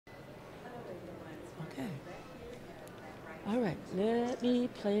Okay. All right, let me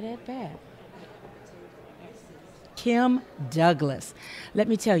play that back. Kim Douglas. Let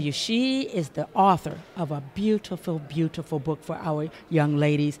me tell you, she is the author of a beautiful, beautiful book for our young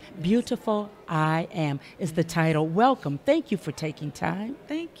ladies. Beautiful I Am is the title. Welcome. Thank you for taking time.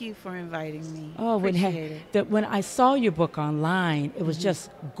 Thank you for inviting me. Oh, Appreciate it. when I saw your book online, it was just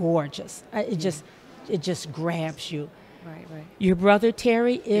gorgeous. Yeah. It just grabs you. Right, right. Your brother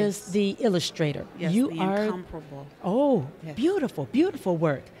Terry is Yes. the illustrator. Yes, You the are incomparable. Oh, Yes. beautiful, beautiful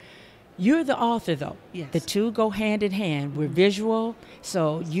work. You're the author, though. Yes. The two go hand in hand. We're visual,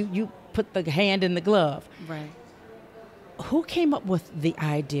 so you put the hand in the glove. Right. Who came up with the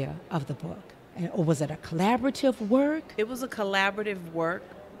idea of the book? Or was it a collaborative work? It was a collaborative work,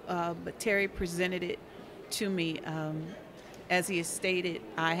 but Terry presented it to me. As he has stated,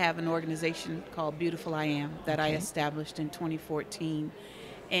 I have an organization called Beautiful I Am that I Okay. established in 2014.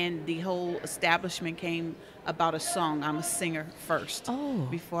 And the whole establishment came about a song. I'm a singer first Oh.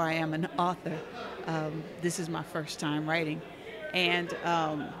 before I am an author. This is my first time writing. And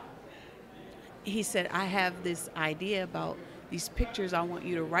he said, I have this idea about these pictures. I want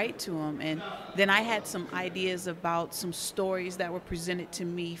you to write to them. And then I had some ideas about some stories that were presented to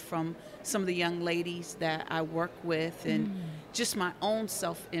me from some of the young ladies that I work with, and just my own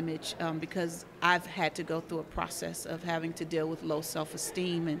self-image, because I've had to go through a process of having to deal with low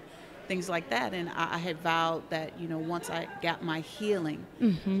self-esteem and things like that. And I had vowed that, once I got my healing,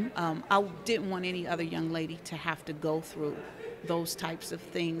 I didn't want any other young lady to have to go through those types of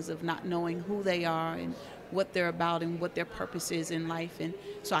things of not knowing who they are and what they're about and what their purpose is in life. And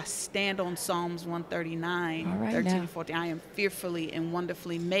so I stand on Psalms 139, All right, 13 now. and 14. I am fearfully and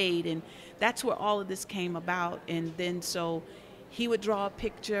wonderfully made. And that's where all of this came about. And then so he would draw a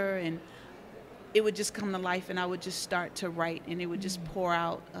picture and it would just come to life, and I would just start to write, and it would just pour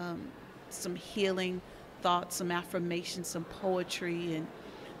out some healing thoughts, some affirmations, some poetry. And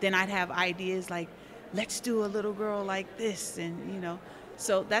then I'd have ideas like, let's do a little girl like this. And,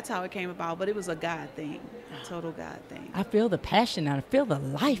 so that's how it came about. But it was a God thing, a total God thing. I feel the passion and I feel the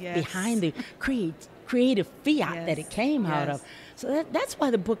life Yes. behind the creative fiat that Yes. it came out Yes. of. So that's why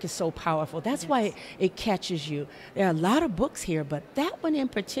the book is so powerful. That's why Yes. it catches you. There are a lot of books here, but that one in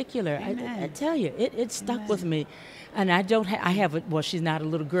particular, I Amen. tell you, it stuck Amen. with me. And I don't I have it. Well, she's not a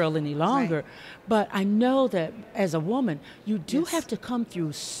little girl any longer, Right. but I know that as a woman, you do Yes. have to come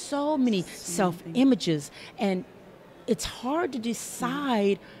through so many things. self-images, and it's hard to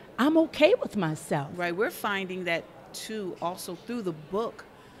decide I'm okay with myself. Right. We're finding that, too, also through the book.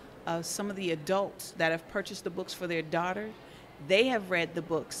 Some of the adults that have purchased the books for their daughter, they have read the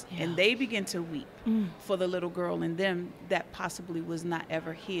books Yeah. and they begin to weep for the little girl in them that possibly was not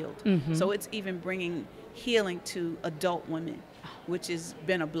ever healed. So it's even bringing healing to adult women, which has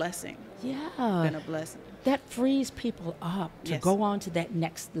been a blessing. Yeah. Been a blessing. That frees people up to Yes. go on to that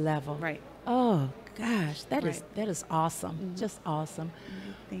next level. Right. Oh gosh, that is Right. that is awesome. Just awesome.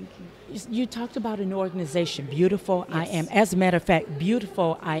 Thank you. You talked about an organization, Beautiful I Yes. Am. As a matter of fact,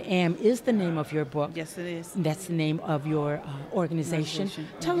 Beautiful I Am is the name of your book. Yes, it is. That's the name of your organization. Organization.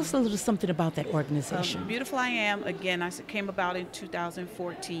 Tell us a little something about that organization. Beautiful I Am, again, came about in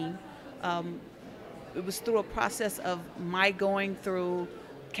 2014. It was through a process of my going through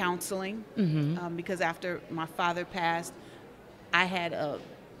counseling, because after my father passed, I had a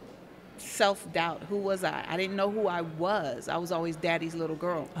self-doubt. Who was I? I didn't know who I was. I was always daddy's little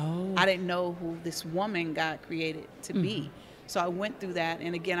girl. Oh. I didn't know who this woman God created to be. So I went through that.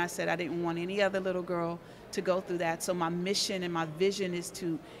 And again, I said I didn't want any other little girl to go through that. So my mission and my vision is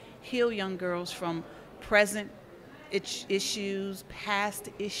to heal young girls from present issues, past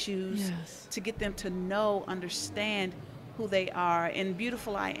issues, Yes. to get them to know, understand who they are. And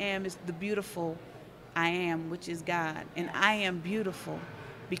Beautiful I Am is the beautiful I Am, which is God. And I am beautiful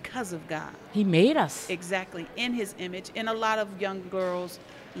because of God. He made us. Exactly, in his image. And a lot of young girls,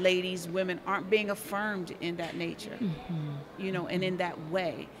 ladies, women aren't being affirmed in that nature, and in that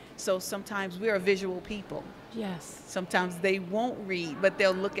way. So sometimes we're a visual people. Yes. Sometimes they won't read, but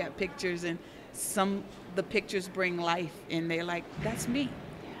they'll look at pictures, and the pictures bring life, and they're like, that's me.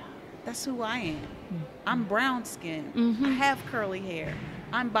 That's who I am. I'm brown skinned. I have curly hair.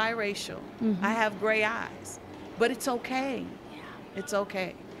 I'm biracial. I have gray eyes. But it's okay. It's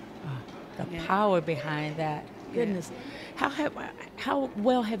okay. The Yeah. power behind that. Goodness. How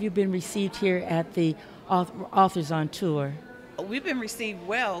well have you been received here at the Authors on Tour? We've been received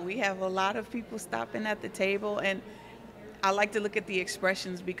well. We have a lot of people stopping at the table, and I like to look at the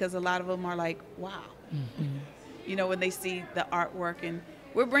expressions because a lot of them are like, wow. When they see the artwork, and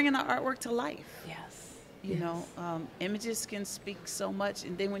we're bringing the artwork to life. Yes. Images can speak so much,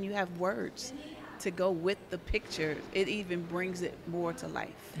 and then when you have words to go with the picture, it even brings it more to life.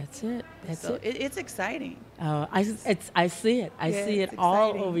 That's it. That's So it. it's exciting. I see it. I Yeah, see it it's all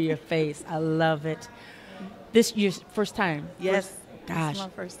exciting. over your face. I love it. This your first time? Yes. Gosh, This is my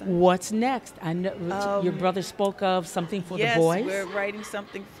first time. what's next? I know your brother spoke of something for Yes, the boys. we're writing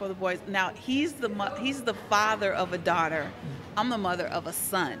something for the boys. Now he's the father of a daughter. I'm the mother of a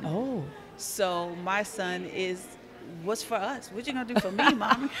son. Oh, So my son is what's for us? What you gonna do for me,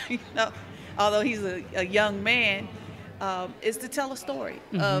 mom? You know, although he's a young man, is to tell a story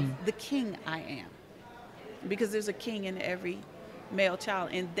of the king I am, because there's a king in every male child,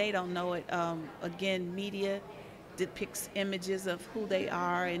 and they don't know it. Again, media depicts images of who they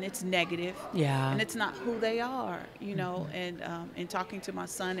are, and it's negative. yeah. And it's not who they are, you know. And in talking to my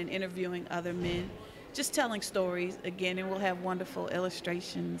son and interviewing other men, just telling stories again, and we'll have wonderful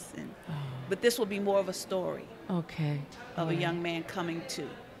illustrations. And but this will be more of a story Okay. of a young man coming to.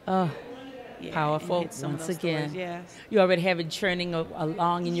 Oh, Yeah, powerful. and hit some of Once those again, stories, yes. you already have it churning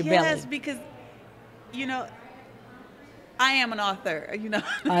along in your Yes, belly. because you know, I am an author. You know.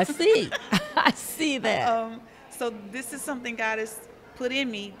 I see. I see that. So this is something God has put in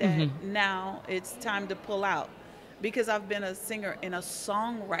me that now it's time to pull out, because I've been a singer and a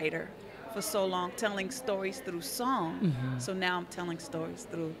songwriter for so long, telling stories through song. So now I'm telling stories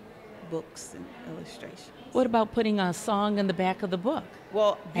through books and illustrations. What about putting a song in the back of the book?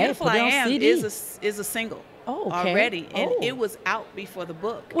 Well, Hey, Beautiful put I it on Am CD. is a single Oh, okay. already, and Oh. it was out before the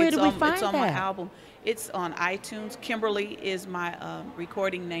book. Where it's do we on, find It's on my that? album. It's on iTunes. Kimberly is my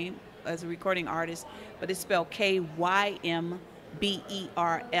recording name as a recording artist, but it's spelled KYMBERLI.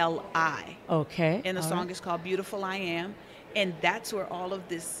 Okay. And the all song right. is called Beautiful I Am, and that's where all of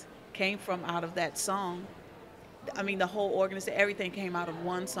this came from, out of that song. I mean, the whole organization, everything came out of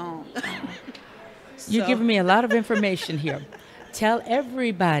one song. You're So- giving me a lot of information here. Tell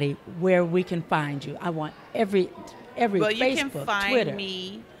everybody where we can find you. I want every Well, you Facebook, can find Twitter.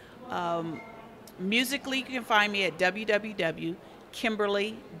 me musically. You can find me at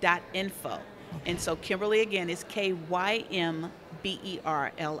www.kimberly.info. And so Kimberly again is KYMBERLI.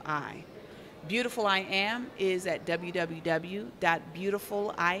 Beautiful I Am is at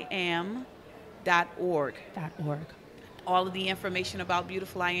www.beautifuliam.org. .org. All of the information about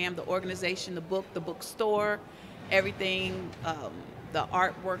Beautiful I Am, the organization, the bookstore, everything, the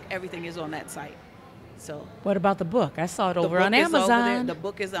artwork, everything is on that site. So What about the book? I saw it the over book on is over there. Amazon. The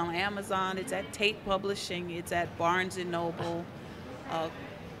book is on Amazon. It's at Tate Publishing. It's at Barnes and Noble,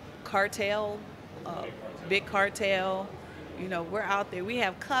 Cartel, Big Cartel. You know, we're out there. We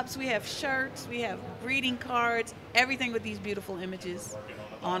have cups, we have shirts, we have greeting cards, everything with these beautiful images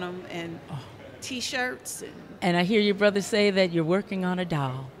on them, and T-shirts. And I hear your brother say that you're working on a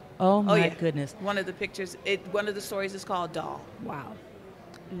doll. Oh my yeah. goodness. One of the pictures, one of the stories is called Doll. Wow.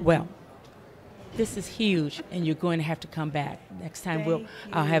 Well, this is huge, and you're going to have to come back next time. Thank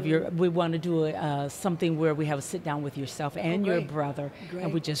I'll have you. we want to do something where we have a sit down with yourself and your great. brother, and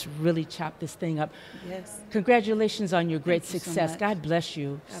Great. we just really chop this thing up. Yes. Congratulations on your great Thank you so success. much. God bless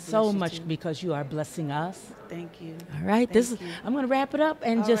you God so bless you much too. because you are blessing us. Thank you. All right, this is. Thank you. I'm going to wrap it up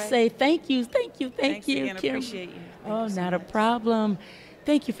and All just right. say thank you, thank you, thank Thanks you, again. Kim. Appreciate you. Thank Oh, you so not a much. problem.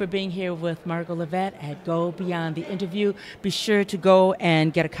 Thank you for being here with Margot Levette at Go Beyond the Interview. Be sure to go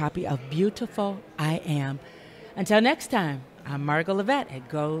and get a copy of Beautiful I Am. Until next time, I'm Margot Levette at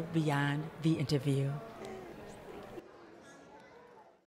Go Beyond the Interview.